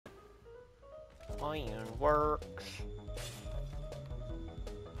Ironworks.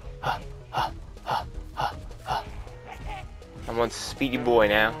 I'm on speedy boy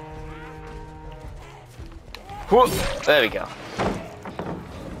now. Whoop! There we go.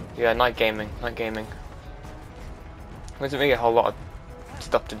 Yeah, night gaming, night gaming. There isn't really a whole lot of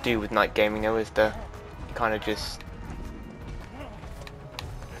stuff to do with night gaming though, is there? You kind of just...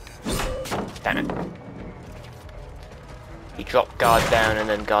 Damn it. You drop guard down and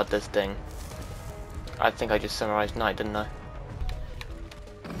then guard this thing. I think I just summarized night, didn't I?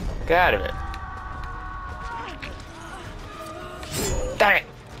 Get out of it. Damn it!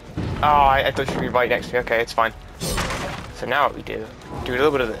 Oh, I thought she'd be right next to me. Okay, it's fine. So now what we do a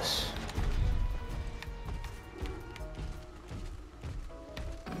little bit of this.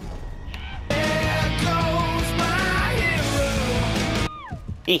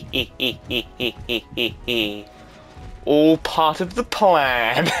 All part of the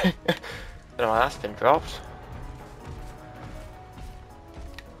plan. I don't know why that's been dropped.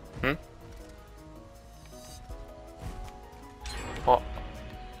 What?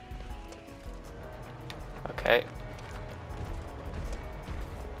 Okay.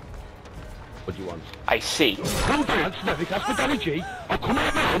 What do you want? I see. Come dance, nothing that's for Danny G. I'll come out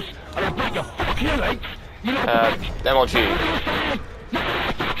of the house and I'll break your fucking legs. You know MLG.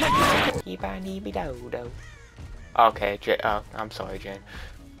 Okay, oh, I'm sorry, Jane.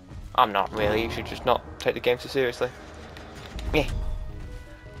 I'm not really. You should just not take the game so seriously. Yeah.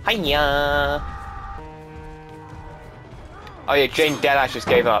 Hiya. Oh yeah, Jane Deadash just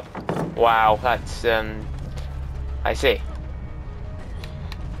gave up. Wow, that's I see.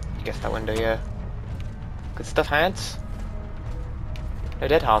 I guess that window, yeah. Good stuff, hands. No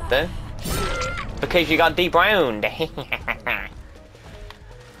dead hard though. Because you got debrowned.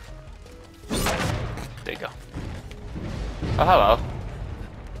 There you go. Oh, hello.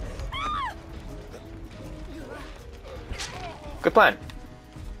 Good plan.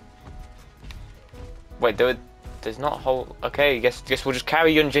 Wait, there's not a whole... Okay, guess we'll just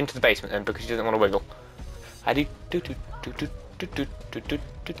carry Yun-jin to the basement then, because he doesn't want to wiggle. How do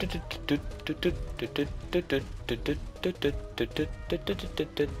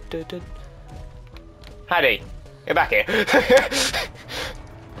Howdy, get back here.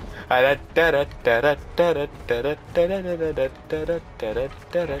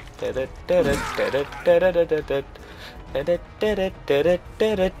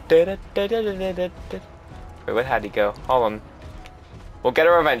 Wait, where had he go? Hold on. We'll get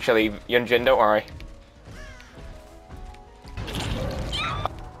her eventually, Yun-jin, don't worry.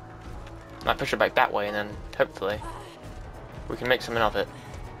 I push her back that way and then, hopefully, we can make something of it.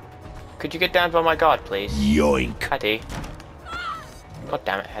 Could you get down by my guard, please? Yoink! Hattie. God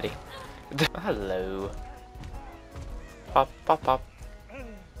damn it, Hattie. Hello. Pop, pop, pop.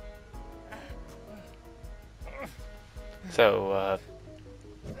 So,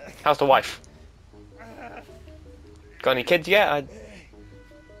 how's the wife? Got any kids yet?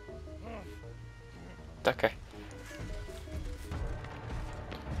 Okay.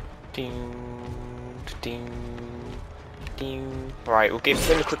 Ding, ding, ding. Right, we'll give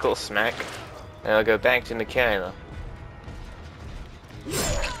him a quick little smack, and I'll go back to Michaela.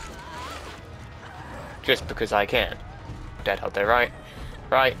 Just because I can. Dead out there, right?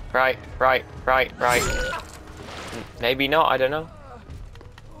 Right. Maybe not, I don't know.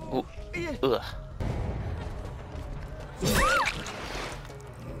 Ooh. Ugh.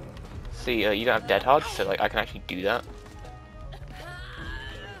 See, you don't have dead hard, so like I can actually do that.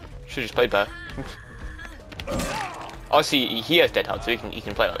 Should just play better. Oh, see, he has dead hard, so he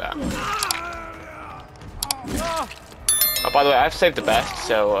can play like that. Oh, by the way, I've saved the best,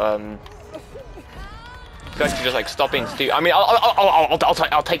 so you guys can just like stop being stupid. I mean,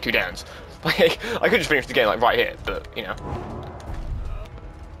 I'll take 2 downs. Like, I could just finish the game like right here, but you know.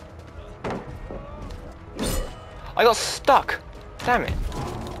 I got stuck. Damn it.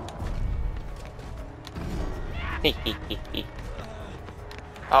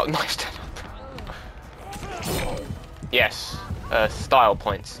 Oh, nice. Yes. Style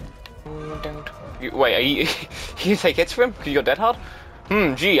points. Wait, are you you take hits for him? Because you got dead hard?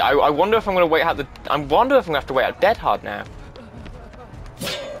 Gee, I wonder if I'm gonna wait out the. I wonder if I'm gonna have to wait out dead hard now.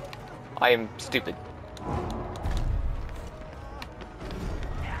 I am stupid.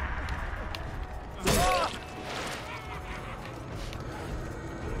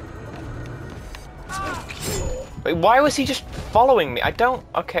 Wait, why was he just following me? I don't...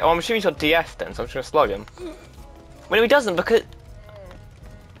 Okay, well, I'm assuming he's got DS then, so I'm just gonna slug him. Well, no, he doesn't, because...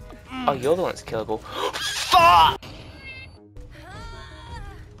 Oh, you're the one that's killable. Fuck!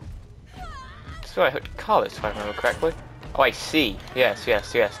 That's why I hooked Carlos, if I remember correctly. Oh, I see. Yes,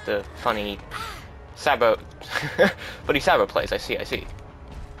 the funny Sabo. But he Sabo plays, I see.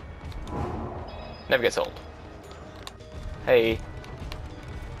 Never gets old. Hey.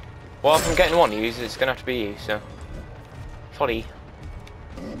 Well, if I'm getting one use, it's gonna have to be you, so. Sorry.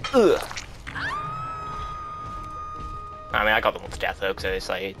 Ugh. I mean, I got them all to death though, so it's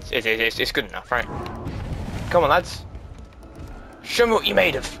like, it's good enough, right? Come on, lads. Show me what you're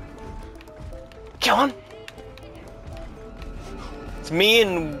made of. Come on. It's me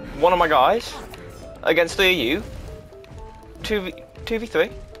and one of my guys against 3 of you.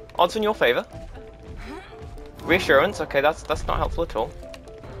 2v3. Odds in your favour. Reassurance. Okay, that's not helpful at all.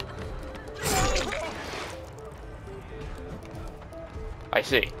 I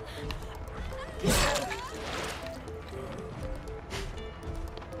see.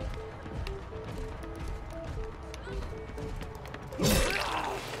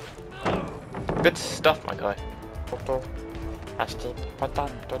 Good stuff, my guy.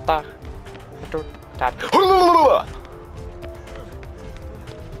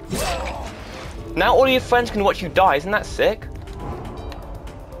 Now all your friends can watch you die, isn't that sick?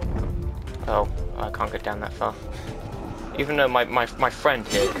 Oh, I can't get down that far. Even though my friend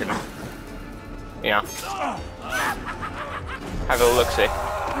here can, you know, have a look-see.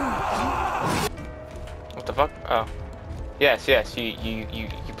 What the fuck? Oh. Yes, you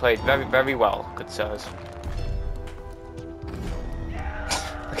played very well, good sirs.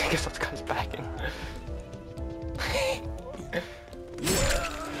 Okay, I guess that guy's backing.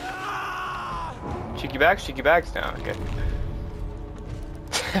 Cheeky bags? No, okay.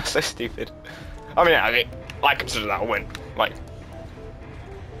 That's so stupid. I mean, I consider that a win. Like,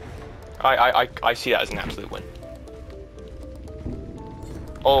 I see that as an absolute win.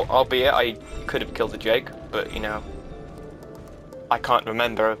 Albeit I could have killed the Jake, but you know, I can't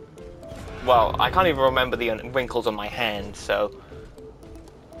remember. Well, I can't even remember the wrinkles on my hand, so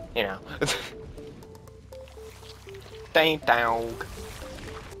you know. Dang dog.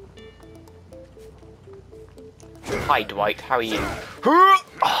 Hi Dwight, how are you?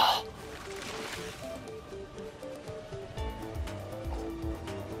 Oh.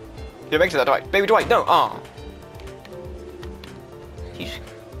 You make it that Dwight. Baby Dwight, no! Ah. Oh. He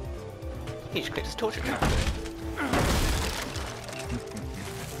just clicked his torture trap.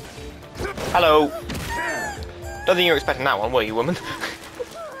 Hello! Don't think you were expecting that one, were you, woman?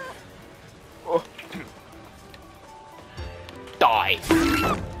 Oh. Die!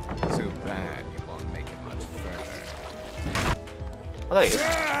 Too bad you won't make it much further. Oh, there you go.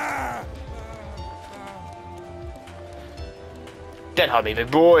 Dead hubby,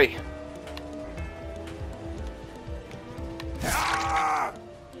 big boy!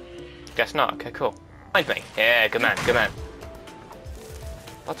 Guess not, okay, cool. Find me. Yeah, good man, good man.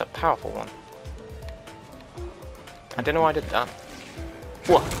 That's a powerful one. I don't know why I did that.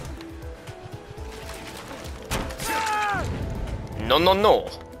 What? No, no, no!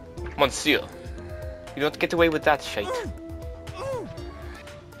 Monsieur. You don't get away with that shit.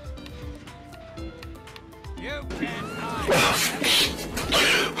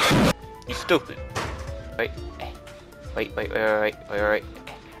 You stupid. Wait.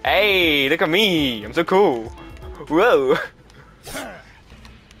 Hey, look at me! I'm so cool! Whoa!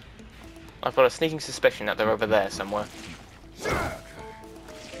 I've got a sneaking suspicion that they're over there somewhere.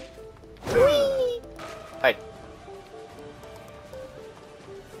 Hey.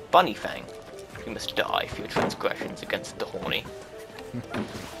 Bunny Fang, you must die for your transgressions against the horny.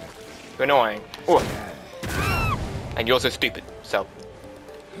 You're annoying. Ooh. And you're so stupid, so...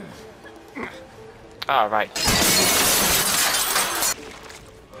 Ah, right.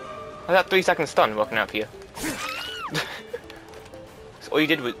 I got 3 seconds stun walking out for you. So all you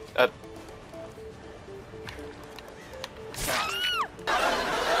did was,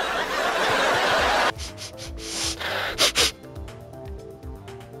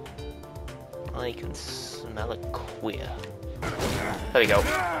 I can smell a queer. There we go.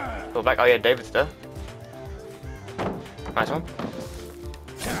 Go back. Oh yeah, David's there. Nice one.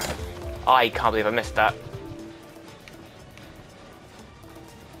 I can't believe I missed that.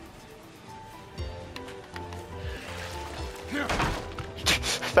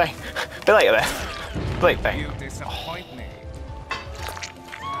 Bang. Be later there. Blake, bang. You disappoint me.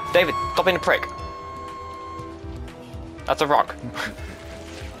 David, stop being a prick. That's a rock.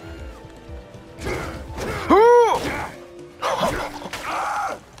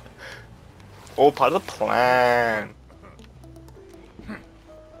 All part of the plan.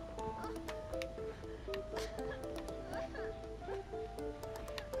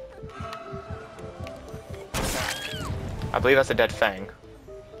 I believe that's a dead Fang.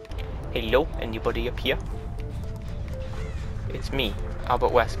 Hello, anybody up here? It's me,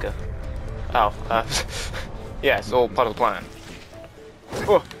 Albert Wesker. Oh, yeah, it's all part of the plan.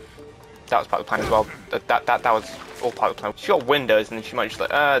 Oh, that was part of the plan as well. That was all part of the plan. She got windows, and then she might just like,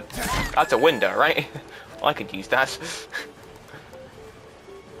 that's a window, right? I could use that.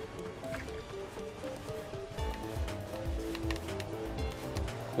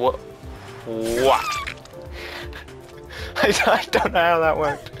 What? What? I don't know how that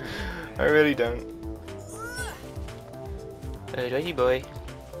worked. I really don't. Reggie boy,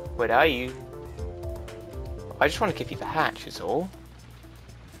 what are you? I just want to give you the hatch, is all.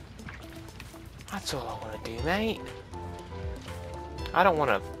 That's all I want to do, mate. I don't want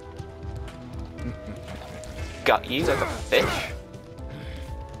to gut you like a fish.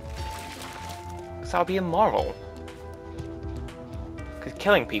 Because that'll be immoral. Because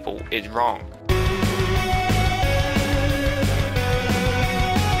killing people is wrong.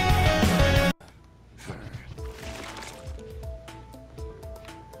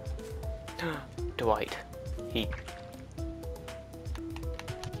 Dwight. He...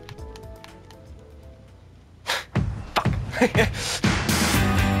 Fuck!